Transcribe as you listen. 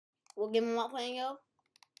What game am I playing, yo?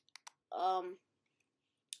 I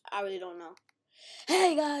really don't know.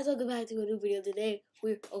 Hey guys, welcome back to a new video. Today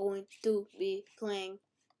we're going to be playing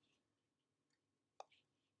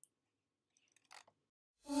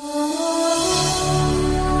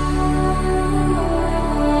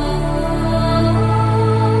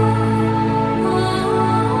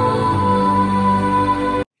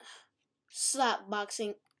slap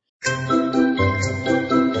boxing.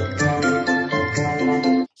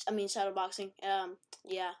 Shadow boxing.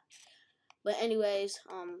 Yeah. But anyways,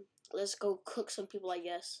 let's go cook some people, I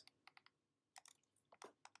guess.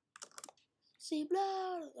 See,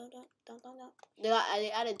 blah. They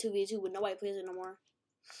added 2v2, but nobody plays it no more.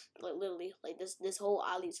 Like literally, like this whole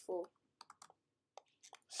alley's full.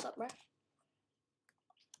 What's up, bro?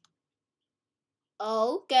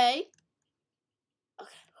 Okay.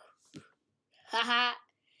 Okay. Haha.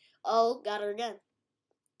 Oh, got her again.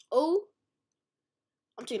 Oh.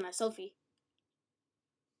 I'm taking that selfie.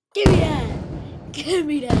 Give me that! Give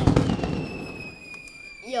me that!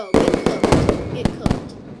 Yo, get cooked. Get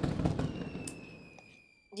cooked.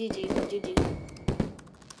 GG. GG.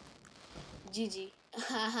 GG.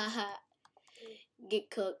 Get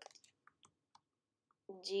cooked.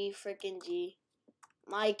 G freaking G.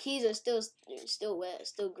 My keys are still wet,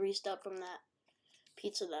 still greased up from that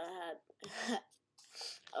pizza that I had.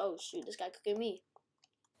 Oh shoot, this guy cooking me.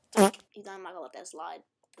 He's not gonna let that slide.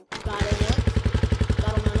 Got it one.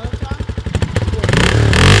 Got him another time.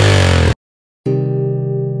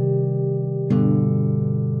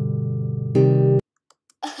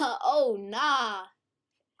 Oh nah.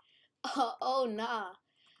 Oh nah.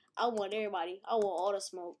 I want everybody. I want all the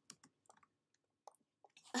smoke.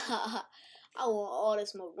 I want all the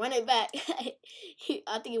smoke. Run it back.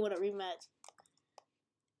 I think he want a rematch.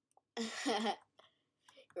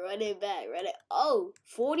 Run it back. Run it. Oh,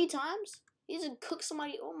 40 times? He just cooked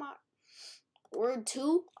somebody. Oh my. Word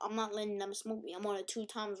 2. I'm not letting them smoke me. I'm on a 2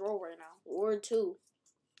 times roll right now. Word 2.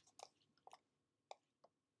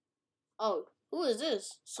 Oh, who is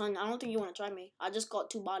this? Son, I don't think you want to try me. I just got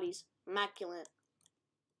 2 bodies. Immaculate.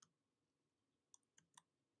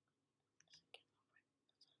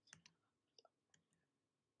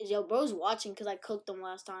 Is your bros watching because I cooked them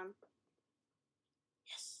last time?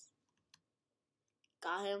 Yes.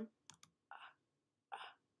 Got him.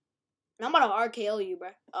 And I'm about to RKO you,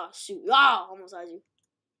 bro. Oh, shoot. Ah, almost had you.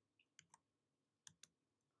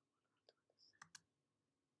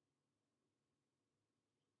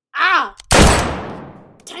 Ah!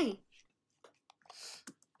 Dang.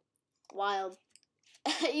 Wild.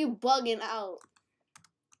 You bugging out.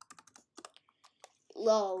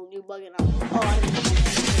 Lol, you bugging out. Oh, I didn't know that.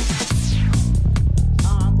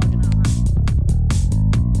 Oh, I'm bugging out, huh?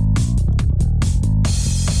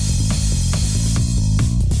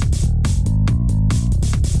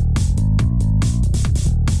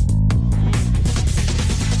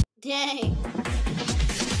 Dang.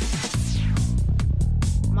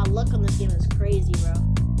 My luck on this game is crazy, bro.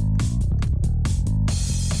 Come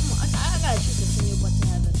on, I gotta choose to send your butt to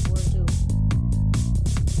heaven. Word 2.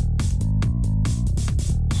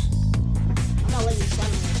 I'm not letting you slap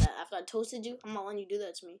me like that. After I toasted you, I'm not letting you do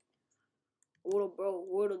that to me. Wordle bro,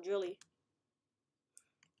 Wordle drilly.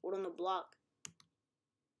 Word on the block.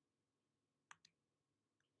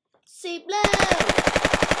 See blow!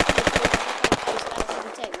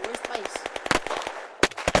 Where's Spice?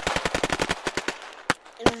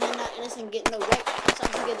 Innocent getting no wreck.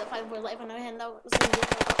 Sometimes to get the fight for his life on the hand out.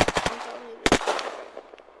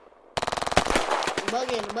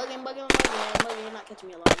 Bugging. You're not catching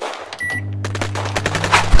me alive.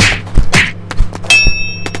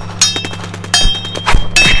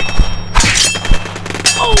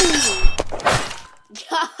 Oh!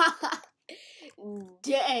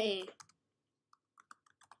 Dang.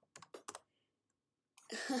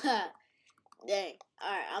 Dang.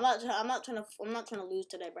 Alright, I'm not trying to lose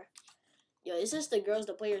today, bro. Yo, is this the girls,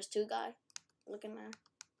 the players 2 guy? Looking there.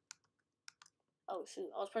 Oh shoot,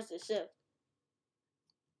 I was pressing shift.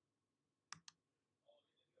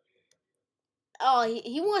 Oh,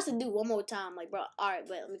 he wants to do one more time, like, bro. Alright,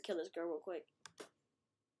 but let me kill this girl real quick.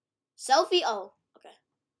 Selfie? Oh, okay.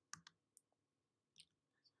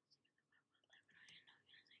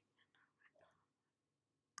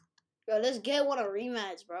 Bro, let's get one a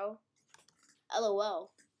rematch, bro.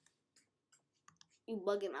 LOL. You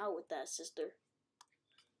bugging out with that, sister.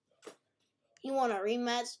 You want a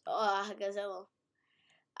rematch? Oh, I guess hello.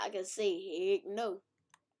 I can say heck no.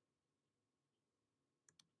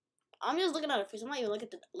 I'm just looking at her face. I'm not even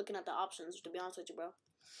looking at the options, to be honest with you, bro.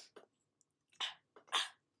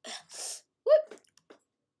 Whoop.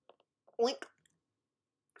 Oink.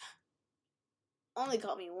 only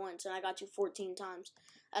caught me once, and I got you 14 times.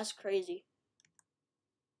 That's crazy.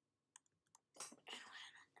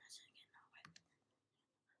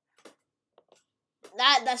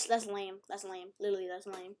 That's lame. That's lame. Literally, that's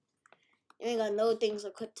lame. You ain't got no things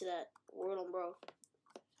equipped to that. Word on bro.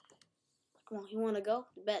 Come on, you wanna go?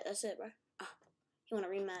 Bet, that's it, bro. You wanna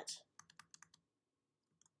rematch?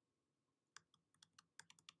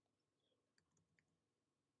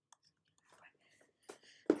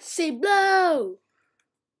 Say blow!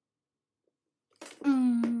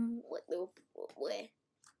 What the what?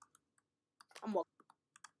 I'm walking.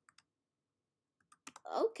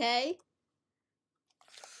 Okay.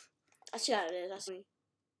 I see how it is. I see.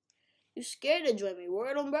 You scared to join me?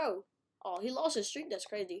 Word on bro. Oh, he lost his streak. That's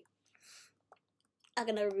crazy. I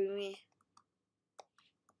can never be me.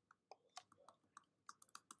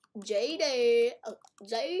 Jaded.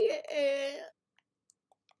 Jaded.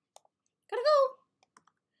 Gotta go.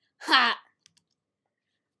 Ha!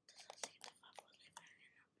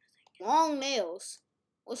 Long nails.